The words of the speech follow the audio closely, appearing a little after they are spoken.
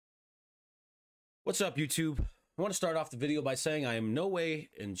What's up, YouTube? I want to start off the video by saying I am no way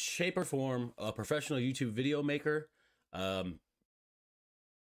in shape or form a professional YouTube video maker.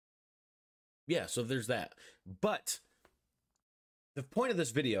 Yeah, so there's that. But the point of this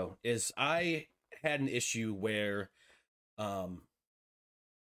video is I had an issue where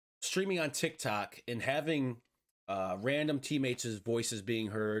streaming on TikTok and having random teammates' voices being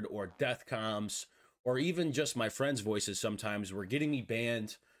heard, or death comms, or even just my friends' voices sometimes were getting me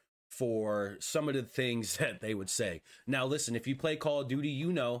banned for some of the things that they would say. Now, listen, if you play Call of Duty,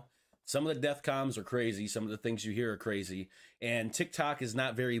 you know some of the death comms are crazy. Some of the things you hear are crazy. And TikTok is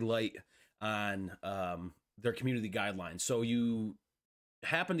not very light on their community guidelines. So you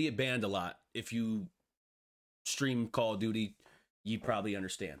happen to get banned a lot. If you stream Call of Duty, you probably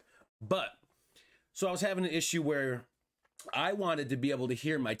understand. But, so I was having an issue where I wanted to be able to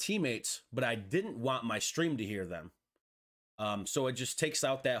hear my teammates, but I didn't want my stream to hear them. So it just takes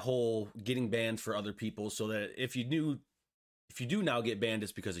out that whole getting banned for other people, so that if you do now get banned,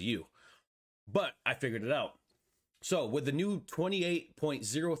 it's because of you. But I figured it out. So with the new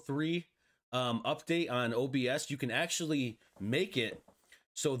 28.03 update on OBS, you can actually make it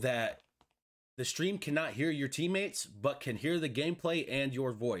so that the stream cannot hear your teammates, but can hear the gameplay and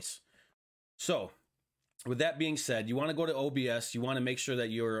your voice. So with that being said, you want to go to OBS. You want to make sure that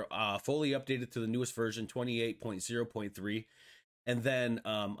you're fully updated to the newest version, 28.0.3. And then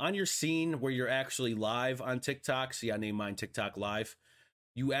on your scene where you're actually live on TikTok, see, I named mine TikTok Live.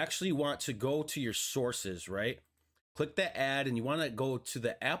 You actually want to go to your sources, right? Click that ad, and you want to go to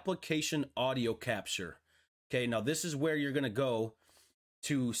the application audio capture. Okay, now this is where you're going to go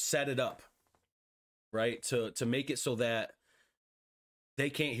to set it up, right? To make it so that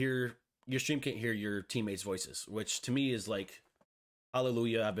they can't hear, your stream can't hear your teammates' voices, which to me is like,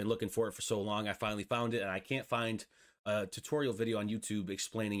 hallelujah. I've been looking for it for so long. I finally found it, and I can't find a tutorial video on YouTube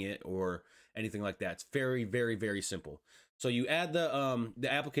explaining it or anything like that. It's very, very, very simple. So you add the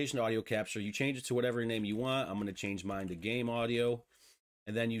application audio capture, you change it to whatever name you want. I'm going to change mine to game audio,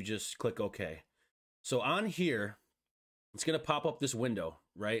 and then you just click OK. So on here, it's going to pop up this window,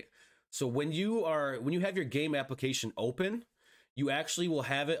 right? So when you have your game application open, you actually will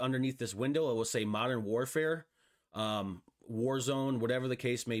have it underneath this window. It will say Modern Warfare, Warzone, whatever the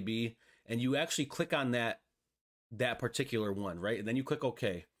case may be. And you actually click on that particular one, right? And then you click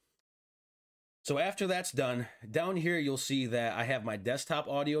OK. So after that's done, down here, you'll see that I have my desktop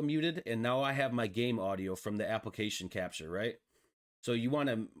audio muted, and now I have my game audio from the application capture, right? So you want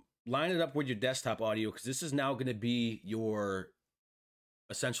to line it up with your desktop audio, because this is now going to be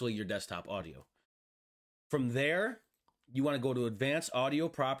essentially your desktop audio. From there, you want to go to Advanced Audio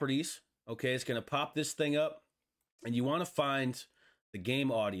Properties. Okay, it's going to pop this thing up, and you want to find the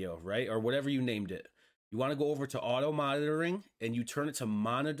game audio, right? Or whatever you named it. You want to go over to Auto Monitoring, and you turn it to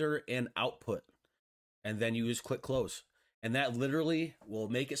Monitor and Output. And then you just click Close. And that literally will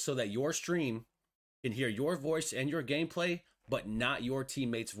make it so that your stream can hear your voice and your gameplay, but not your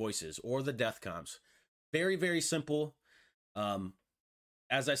teammates' voices or the death comms. Very, very simple.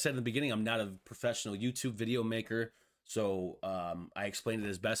 As I said in the beginning, I'm not a professional YouTube video maker, so I explained it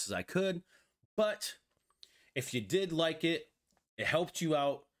as best as I could. But if you did like it, it helped you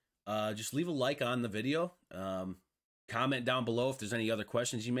out, just leave a like on the video. Comment down below if there's any other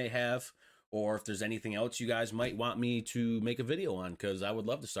questions you may have, or if there's anything else you guys might want me to make a video on, because I would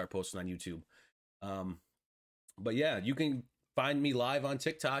love to start posting on YouTube. But yeah, you can find me live on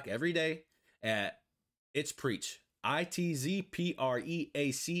TikTok every day at It's Preach. ITZPREACHH.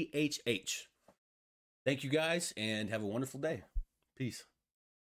 Thank you guys, and have a wonderful day. Peace.